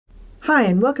Hi,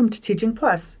 and welcome to Teaching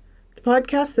Plus, the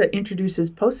podcast that introduces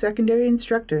post-secondary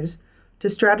instructors to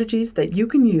strategies that you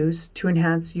can use to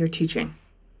enhance your teaching.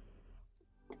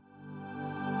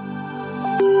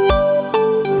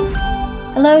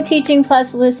 Hello, Teaching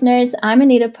Plus listeners. I'm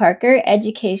Anita Parker,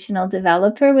 educational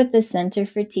developer with the Center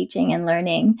for Teaching and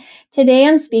Learning. Today,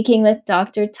 I'm speaking with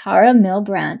Dr. Tara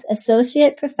Milbrandt,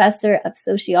 Associate Professor of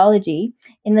Sociology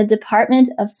in the Department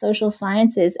of Social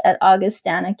Sciences at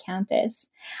Augustana campus.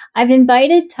 I've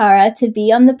invited Tara to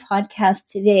be on the podcast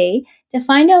today to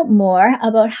find out more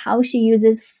about how she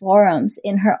uses forums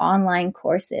in her online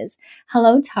courses.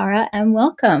 Hello, Tara, and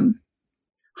welcome.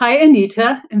 Hi,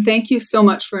 Anita, and thank you so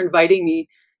much for inviting me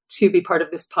to be part of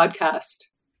this podcast.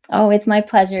 Oh, it's my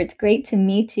pleasure. It's great to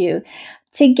meet you.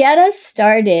 To get us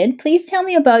started, please tell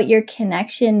me about your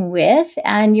connection with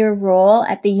and your role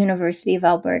at the University of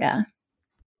Alberta.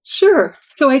 Sure.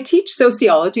 So I teach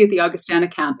sociology at the Augustana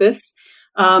campus.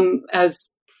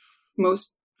 As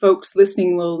most folks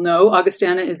listening will know,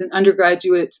 Augustana is an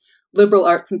undergraduate liberal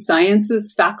arts and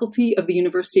sciences faculty of the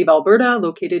University of Alberta,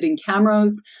 located in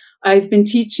Camrose. I've been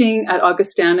teaching at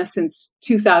Augustana since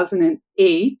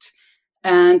 2008,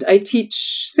 and I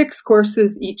teach 6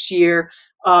 courses each year,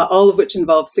 all of which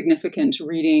involve significant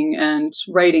reading and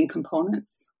writing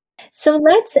components. So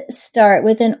let's start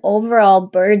with an overall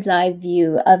bird's eye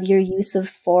view of your use of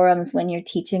forums when you're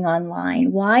teaching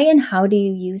online. Why and how do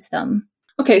you use them?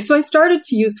 Okay, so I started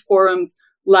to use forums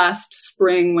last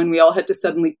spring when we all had to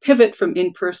suddenly pivot from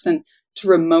in-person to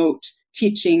remote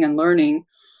teaching and learning.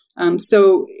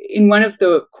 So in one of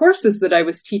the courses that I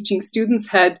was teaching, students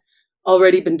had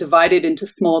already been divided into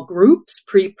small groups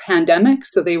pre-pandemic.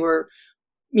 So they were,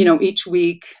 each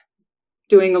week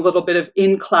doing a little bit of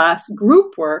in-class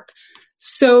group work.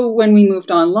 So when we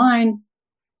moved online,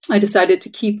 I decided to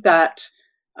keep that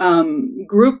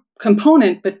group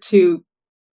component, but to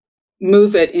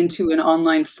move it into an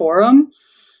online forum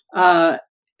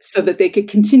so that they could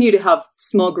continue to have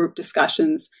small group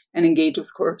discussions and engage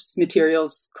with course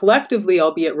materials collectively,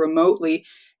 albeit remotely.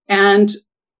 And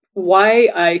why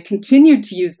I continued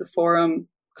to use the forum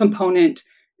component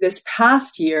this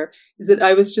past year is that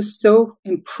I was just so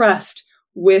impressed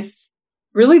with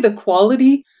really the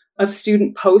quality of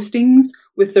student postings,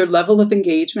 with their level of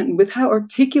engagement, and with how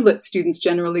articulate students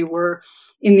generally were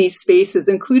in these spaces,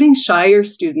 including shyer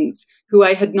students who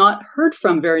I had not heard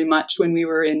from very much when we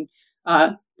were in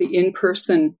the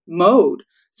in-person mode.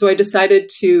 So I decided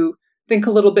to think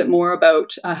a little bit more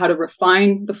about how to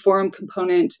refine the forum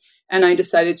component, and I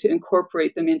decided to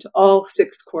incorporate them into all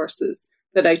 6 courses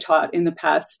that I taught in the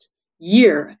past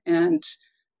year. And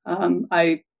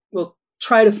I will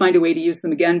try to find a way to use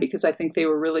them again because I think they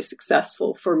were really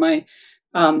successful for my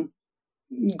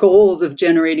goals of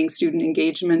generating student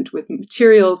engagement with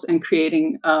materials and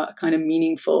creating a kind of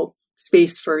meaningful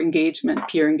space for engagement,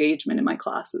 peer engagement in my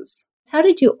classes. How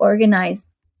did you organize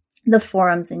the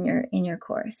forums in your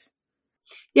course?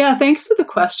 Yeah, thanks for the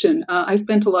question. I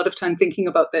spent a lot of time thinking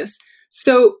about this.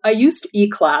 So I used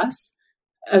eClass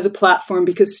as a platform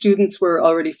because students were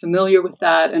already familiar with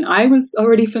that, and I was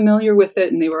already familiar with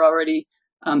it, and they were already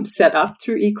set up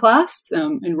through eClass,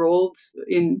 enrolled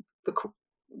in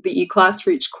the eClass for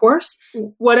each course.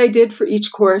 What I did for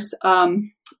each course,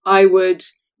 I would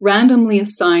randomly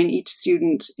assign each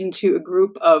student into a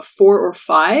group of 4 or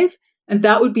 5, and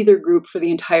that would be their group for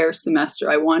the entire semester.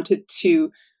 I wanted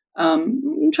to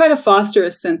try to foster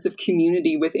a sense of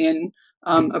community within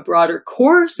a broader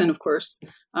course, and of course,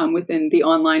 within the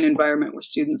online environment where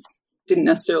students didn't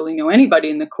necessarily know anybody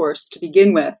in the course to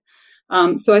begin with.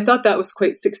 So I thought that was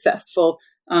quite successful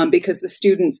because the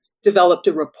students developed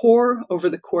a rapport over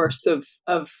the course of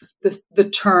the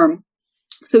term.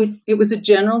 So it was a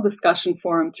general discussion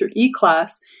forum through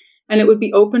eClass, and it would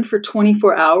be open for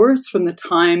 24 hours from the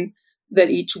time that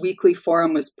each weekly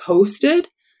forum was posted.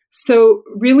 So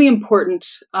really important.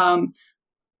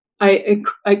 I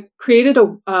created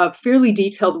a fairly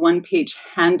detailed 1-page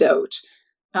handout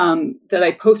that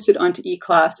I posted onto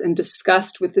eClass and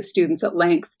discussed with the students at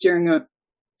length during a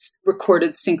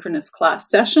recorded synchronous class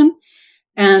session.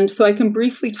 And so I can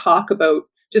briefly talk about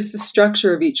just the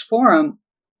structure of each forum.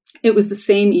 It was the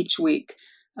same each week.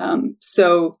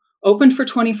 So open for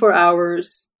 24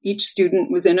 hours. Each student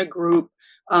was in a group.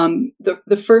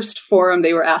 The first forum,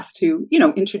 they were asked to,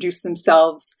 introduce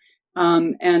themselves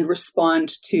and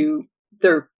respond to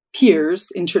their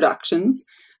peers' introductions.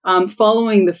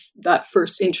 Following that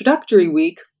first introductory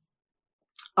week,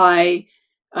 I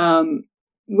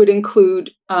would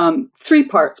include 3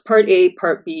 parts: Part A,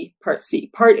 Part B, Part C.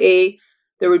 Part A,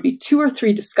 there would be 2 or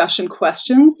 3 discussion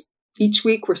questions each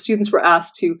week where students were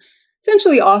asked to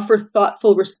essentially offer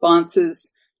thoughtful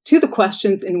responses to the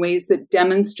questions in ways that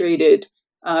demonstrated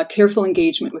careful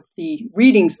engagement with the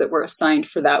readings that were assigned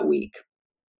for that week.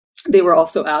 They were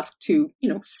also asked to,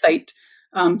 cite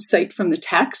from the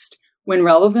text when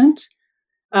relevant.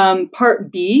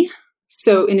 Part B,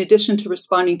 so in addition to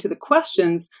responding to the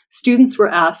questions, students were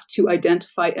asked to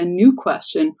identify a new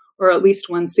question or at least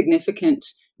one significant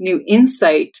new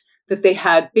insight that they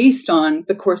had based on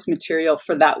the course material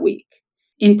for that week.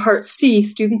 In Part C,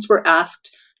 students were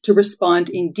asked to respond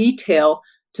in detail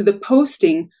to the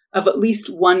posting of at least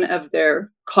one of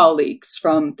their colleagues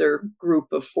from their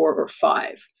group of 4 or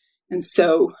 5. And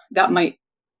so that might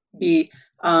be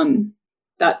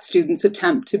that student's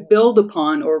attempt to build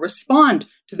upon or respond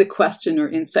to the question or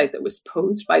insight that was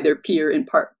posed by their peer in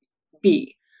Part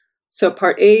B. So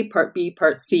Part A, Part B,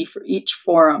 Part C for each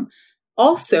forum.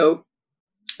 Also,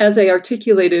 as I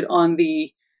articulated on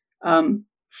the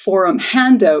forum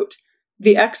handout,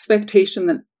 the expectation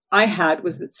that I had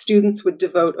was that students would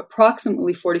devote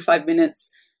approximately 45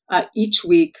 minutes each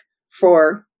week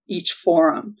for each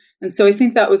forum. And so I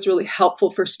think that was really helpful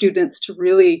for students to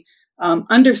really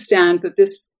understand that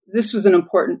this was an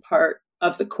important part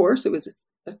of the course. It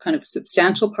was a kind of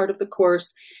substantial part of the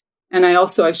course. And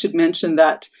I should mention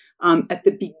that at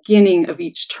the beginning of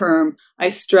each term, I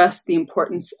stressed the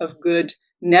importance of good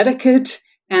netiquette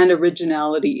and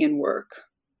originality in work.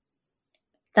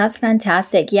 That's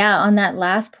fantastic. Yeah, on that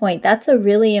last point, that's a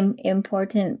really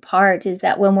important part, is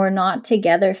that when we're not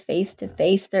together face to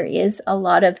face, there is a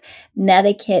lot of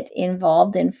netiquette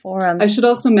involved in forums. I should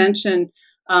also mention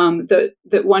that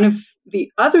one of the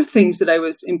other things that I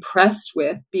was impressed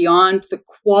with, beyond the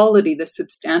quality, the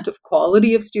substantive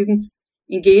quality of students'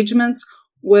 engagements,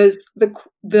 was the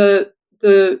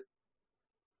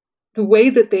way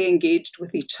that they engaged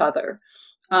with each other.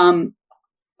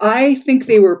 I think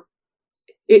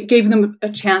it gave them a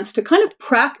chance to kind of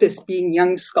practice being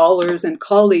young scholars and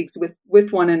colleagues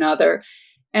with one another.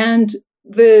 And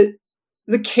the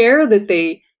care that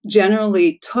they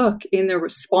generally took in their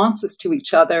responses to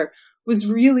each other was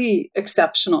really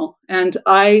exceptional. And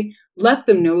I let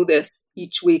them know this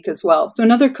each week as well. So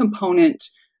another component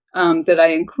that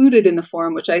I included in the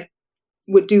forum, which I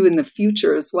would do in the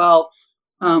future as well,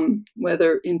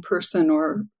 whether in person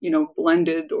or,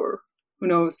 blended or who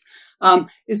knows,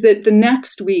 is that the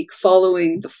next week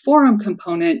following the forum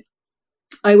component,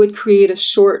 I would create a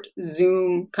short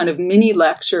Zoom kind of mini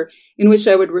lecture in which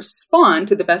I would respond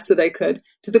to the best that I could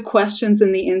to the questions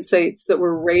and the insights that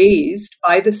were raised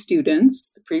by the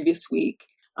students the previous week.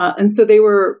 And so they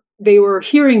were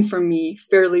hearing from me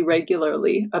fairly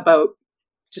regularly about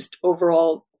just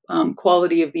overall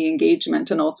quality of the engagement,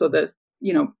 and also the,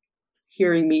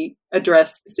 hearing me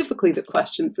address specifically the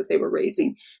questions that they were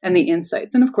raising and the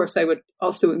insights. And of course, I would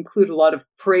also include a lot of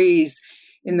praise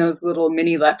in those little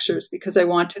mini lectures, because I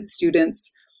wanted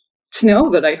students to know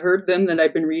that I heard them, that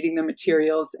I've been reading their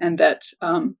materials, and that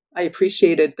I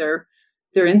appreciated their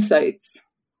insights.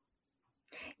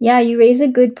 Yeah, you raise a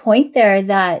good point there,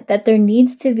 that there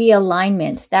needs to be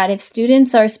alignment, that if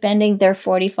students are spending their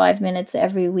 45 minutes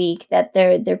every week, that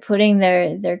they're putting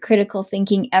their critical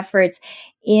thinking efforts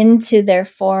into their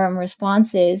forum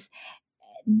responses,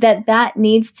 that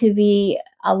needs to be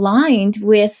aligned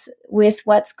with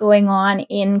what's going on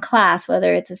in class,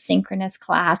 whether it's a synchronous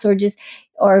class or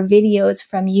videos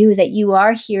from you, that you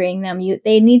are hearing them.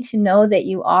 They need to know that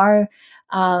you are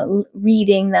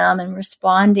reading them and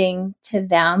responding to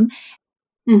them.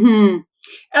 Mm-hmm.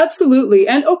 Absolutely.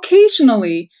 And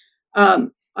occasionally,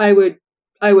 I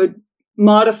would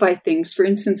modify things. For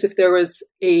instance, if there was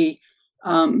a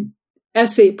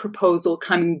essay proposal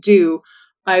coming due,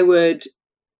 I would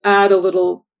add a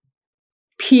little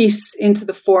piece into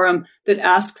the forum that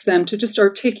asks them to just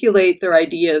articulate their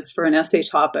ideas for an essay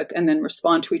topic and then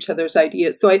respond to each other's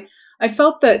ideas. So I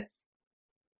felt that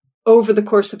over the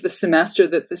course of the semester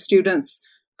that the students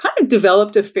kind of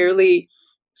developed a fairly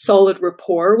solid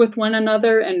rapport with one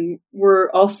another, and were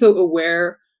also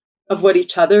aware of what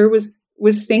each other was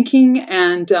thinking.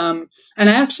 And I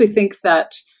actually think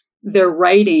that their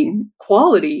writing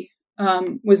quality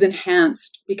was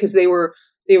enhanced, because they were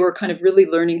kind of really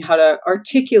learning how to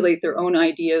articulate their own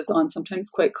ideas on sometimes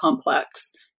quite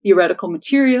complex theoretical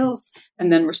materials,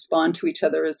 and then respond to each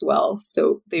other as well.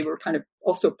 So they were kind of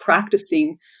also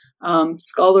practicing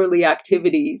scholarly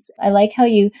activities. I like how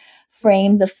you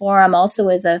frame the forum also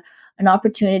as an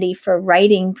opportunity for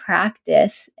writing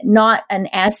practice, not an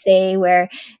essay where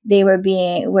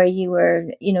you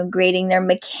were, grading their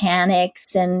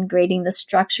mechanics and grading the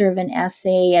structure of an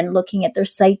essay and looking at their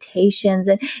citations,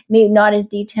 and maybe not as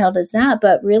detailed as that,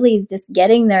 but really just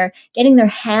getting their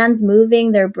hands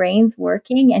moving, their brains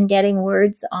working, and getting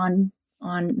words on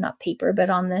not paper, but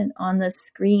on the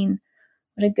screen.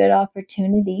 What a good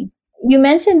opportunity. You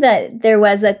mentioned that there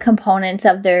was a component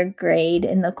of their grade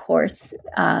in the course,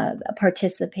 a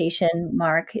participation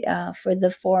mark for the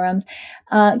forums.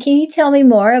 Can you tell me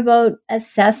more about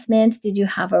assessment? Did you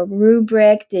have a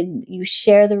rubric? Did you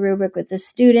share the rubric with the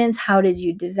students? How did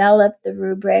you develop the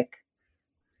rubric?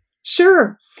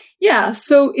 Sure. Yeah.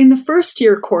 So in the first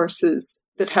year courses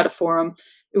that had a forum,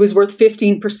 it was worth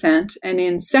 15%. And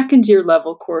in second year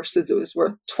level courses, it was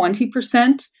worth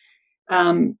 20%.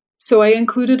 So I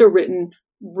included a written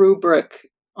rubric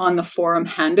on the forum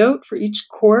handout for each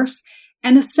course.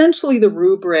 And essentially the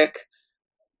rubric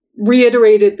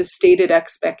reiterated the stated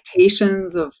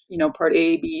expectations of, part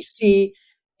A, B, C,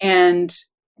 and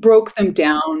broke them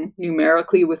down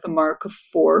numerically with a mark of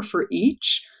 4 for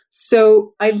each.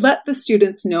 So I let the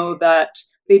students know that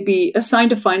they'd be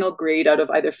assigned a final grade out of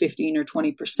either 15 or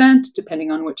 20%, depending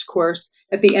on which course,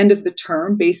 at the end of the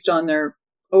term based on their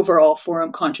overall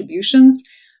forum contributions.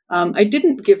 I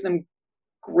didn't give them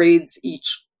grades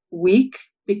each week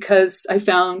because I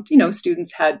found,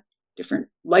 students had different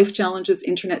life challenges,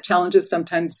 internet challenges.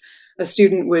 Sometimes a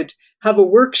student would have a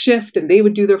work shift and they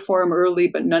would do their forum early,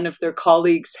 but none of their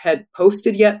colleagues had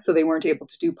posted yet, so they weren't able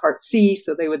to do part C.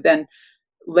 So they would then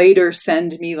later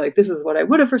send me this is what I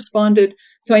would have responded.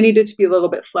 So I needed to be a little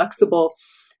bit flexible.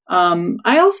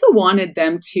 I also wanted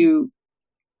them to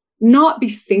not be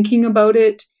thinking about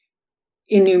it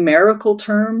in numerical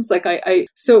terms.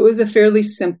 So it was a fairly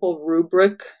simple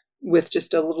rubric with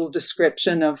just a little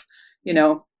description of,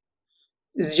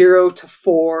 0 to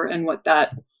 4 and what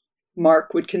that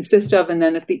mark would consist of. And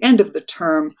then at the end of the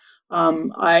term,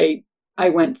 I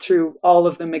went through all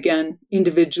of them again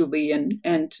individually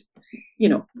and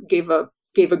gave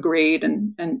a grade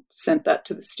and sent that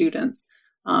to the students.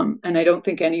 And I don't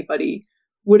think anybody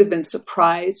would have been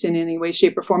surprised in any way,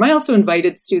 shape, or form. I also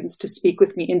invited students to speak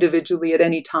with me individually at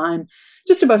any time,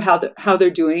 just about how they're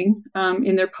doing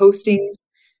in their postings,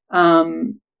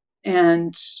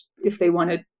 and if they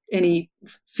wanted any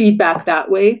feedback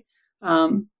that way.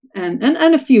 And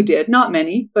a few did, not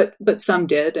many, but some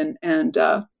did, and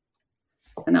that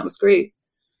was great.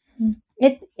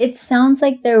 It sounds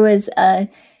like there was a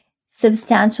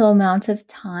substantial amount of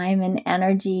time and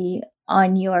energy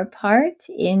on your part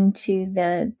into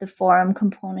the forum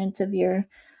component of your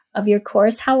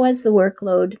course. How was the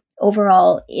workload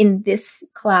overall in this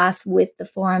class with the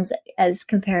forums as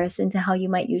comparison to how you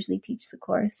might usually teach the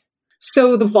course?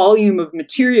 So the volume of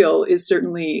material is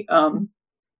certainly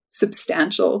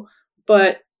substantial,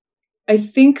 but I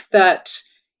think that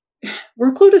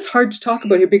workload is hard to talk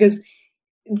about here because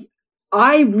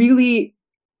I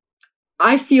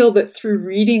feel that through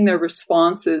reading their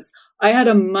responses, I had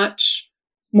a much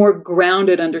more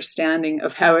grounded understanding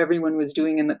of how everyone was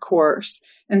doing in the course.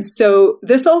 And so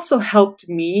this also helped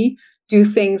me do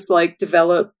things like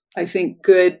develop, I think,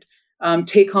 good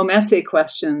take-home essay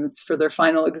questions for their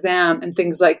final exam and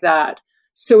things like that.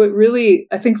 So it really,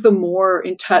 I think the more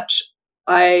in touch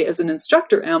I, as an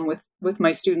instructor, am with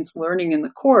my students learning in the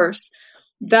course,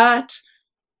 that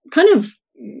kind of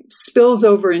spills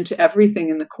over into everything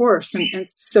in the course. And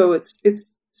so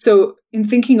so in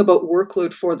thinking about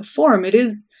workload for the forum, it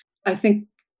is, I think,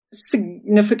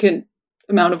 significant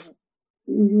amount of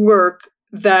work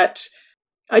that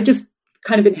I just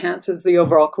kind of enhances the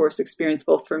overall course experience,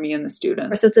 both for me and the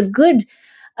students. So it's a good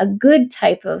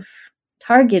type of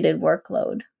targeted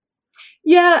workload.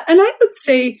 Yeah. And I would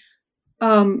say,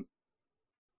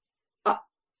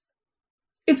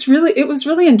 it was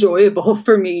really enjoyable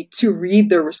for me to read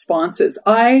their responses.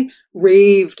 I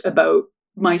raved about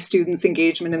my students'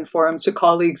 engagement in forums to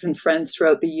colleagues and friends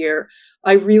throughout the year.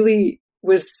 I really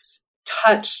was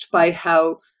touched by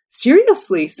how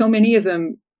seriously so many of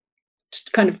them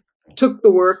kind of took the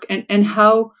work and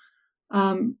how,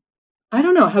 I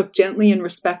don't know, how gently and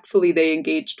respectfully they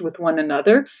engaged with one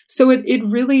another. So it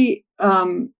really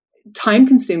time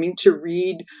consuming to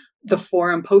read the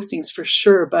forum postings for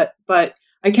sure, but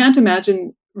I can't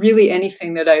imagine really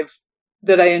anything that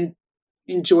I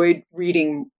enjoyed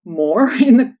reading more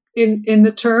in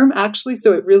the term, actually.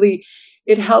 So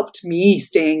it helped me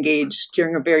stay engaged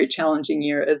during a very challenging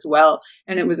year as well.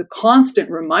 And it was a constant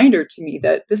reminder to me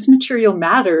that this material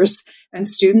matters and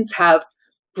students have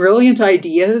brilliant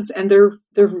ideas and they're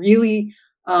really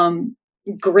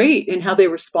great in how they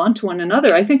respond to one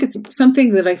another. I think it's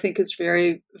something that I think is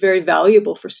very, very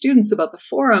valuable for students about the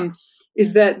forum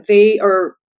is that they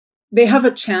have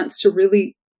a chance to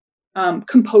really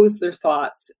compose their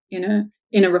thoughts in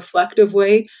a reflective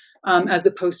way, as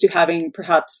opposed to having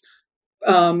perhaps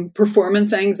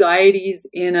performance anxieties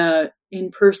in a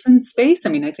in-person space. I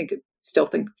mean, I think still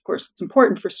think, of course, it's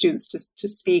important for students to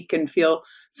speak and feel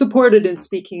supported in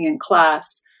speaking in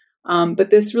class. But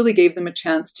this really gave them a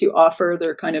chance to offer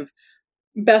their kind of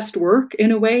best work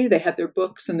in a way. They had their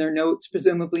books and their notes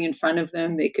presumably in front of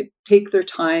them. They could take their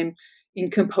time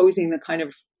in composing the kind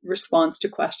of response to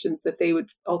questions that they would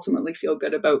ultimately feel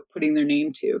good about putting their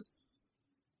name to.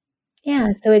 Yeah,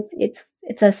 so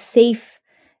it's a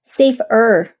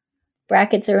safer,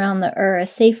 brackets around the a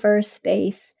safer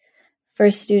space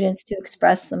for students to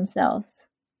express themselves.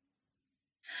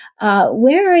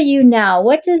 Where are you now?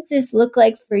 What does this look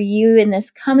like for you in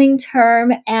this coming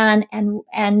term? And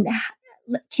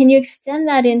can you extend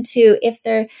that into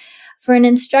for an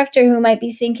instructor who might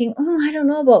be thinking, oh, I don't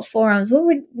know about forums,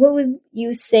 what would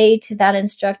you say to that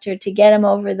instructor to get him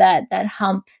over that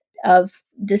hump of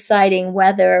deciding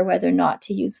whether or whether not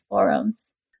to use forums?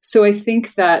 So I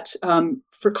think that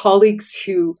for colleagues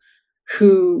who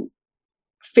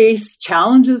face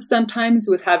challenges sometimes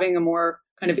with having a more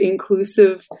kind of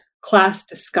inclusive class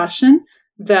discussion,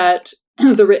 that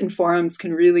the written forums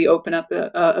can really open up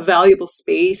a valuable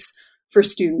space for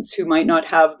students who might not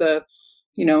have the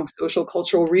social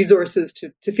cultural resources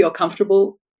to feel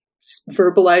comfortable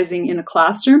verbalizing in a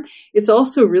classroom. It's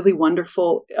also really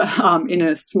wonderful in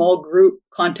a small group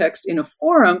context in a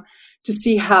forum to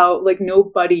see how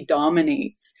nobody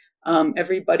dominates.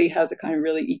 Everybody has a kind of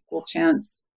really equal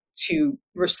chance to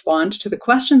respond to the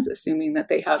questions, assuming that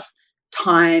they have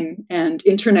time and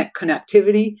internet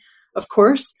connectivity, of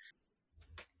course.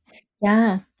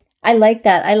 Yeah. I like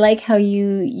that. I like how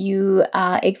you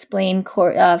explain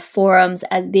forums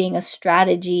as being a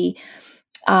strategy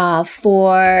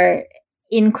for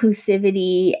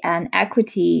inclusivity and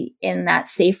equity in that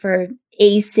safer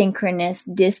asynchronous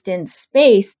distance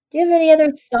space. Do you have any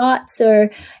other thoughts or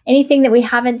anything that we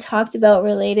haven't talked about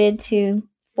related to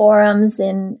forums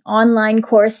in online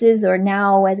courses, or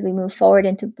now as we move forward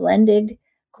into blended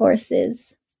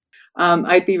courses?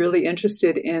 I'd be really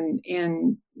interested in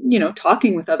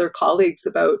talking with other colleagues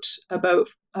about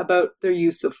their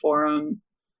use of forums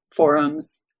and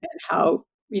how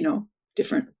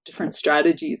different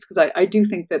strategies, because I do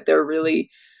think that they're really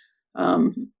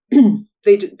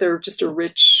they're just a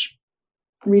rich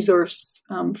resource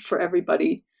for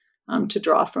everybody to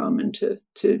draw from and to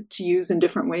use in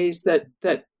different ways that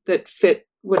fit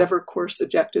whatever course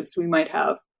objectives we might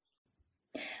have.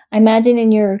 I imagine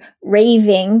in your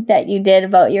raving that you did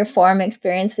about your forum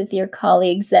experience with your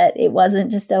colleagues that it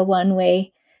wasn't just a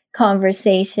one-way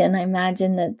conversation. I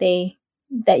imagine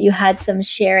that you had some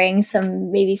sharing,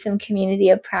 maybe some community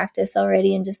of practice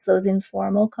already in just those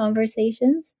informal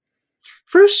conversations.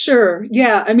 For sure.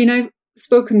 Yeah. I mean, I've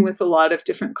spoken with a lot of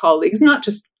different colleagues, not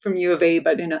just from U of A,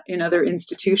 but in other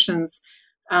institutions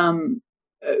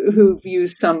who've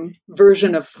used some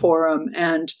version of forum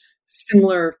and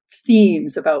similar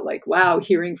themes about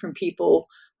hearing from people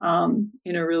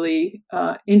in a really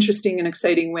interesting and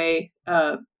exciting way,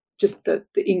 just the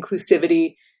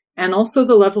inclusivity and also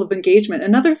the level of engagement.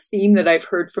 Another theme that I've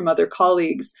heard from other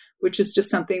colleagues, which is just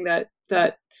something that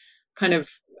kind of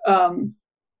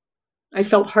I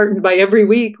felt heartened by every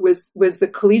week, was the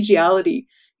collegiality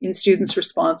in students'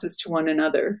 responses to one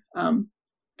another.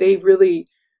 They really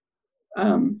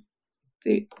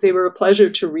they were a pleasure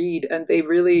to read, and they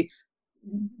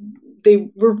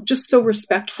were just so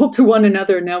respectful to one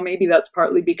another. Now, maybe that's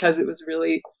partly because it was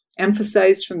really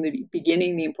emphasized from the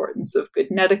beginning, the importance of good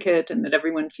etiquette and that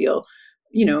everyone feel,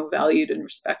 valued and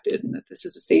respected, and that this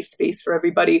is a safe space for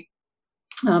everybody.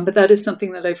 But that is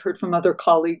something that I've heard from other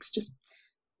colleagues, just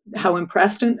how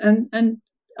impressed and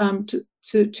to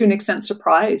an extent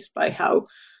surprised by how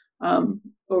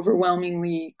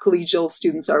overwhelmingly collegial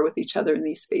students are with each other in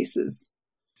these spaces.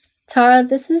 Tara,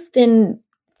 this has been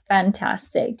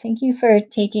fantastic. Thank you for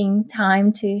taking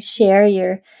time to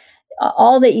share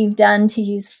all that you've done to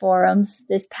use forums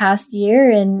this past year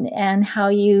and how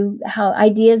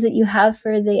ideas that you have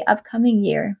for the upcoming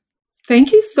year.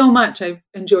 Thank you so much. I've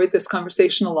enjoyed this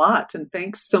conversation a lot, and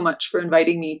thanks so much for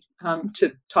inviting me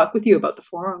to talk with you about the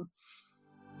forum.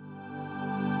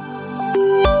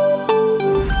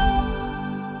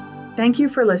 Thank you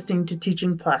for listening to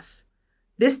Teaching Plus.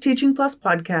 This Teaching Plus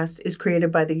podcast is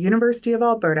created by the University of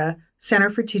Alberta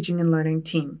Centre for Teaching and Learning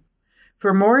team.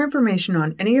 For more information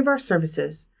on any of our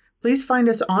services, please find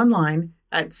us online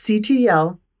at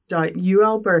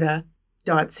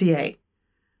ctl.ualberta.ca.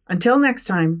 Until next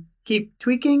time, keep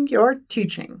tweaking your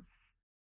teaching.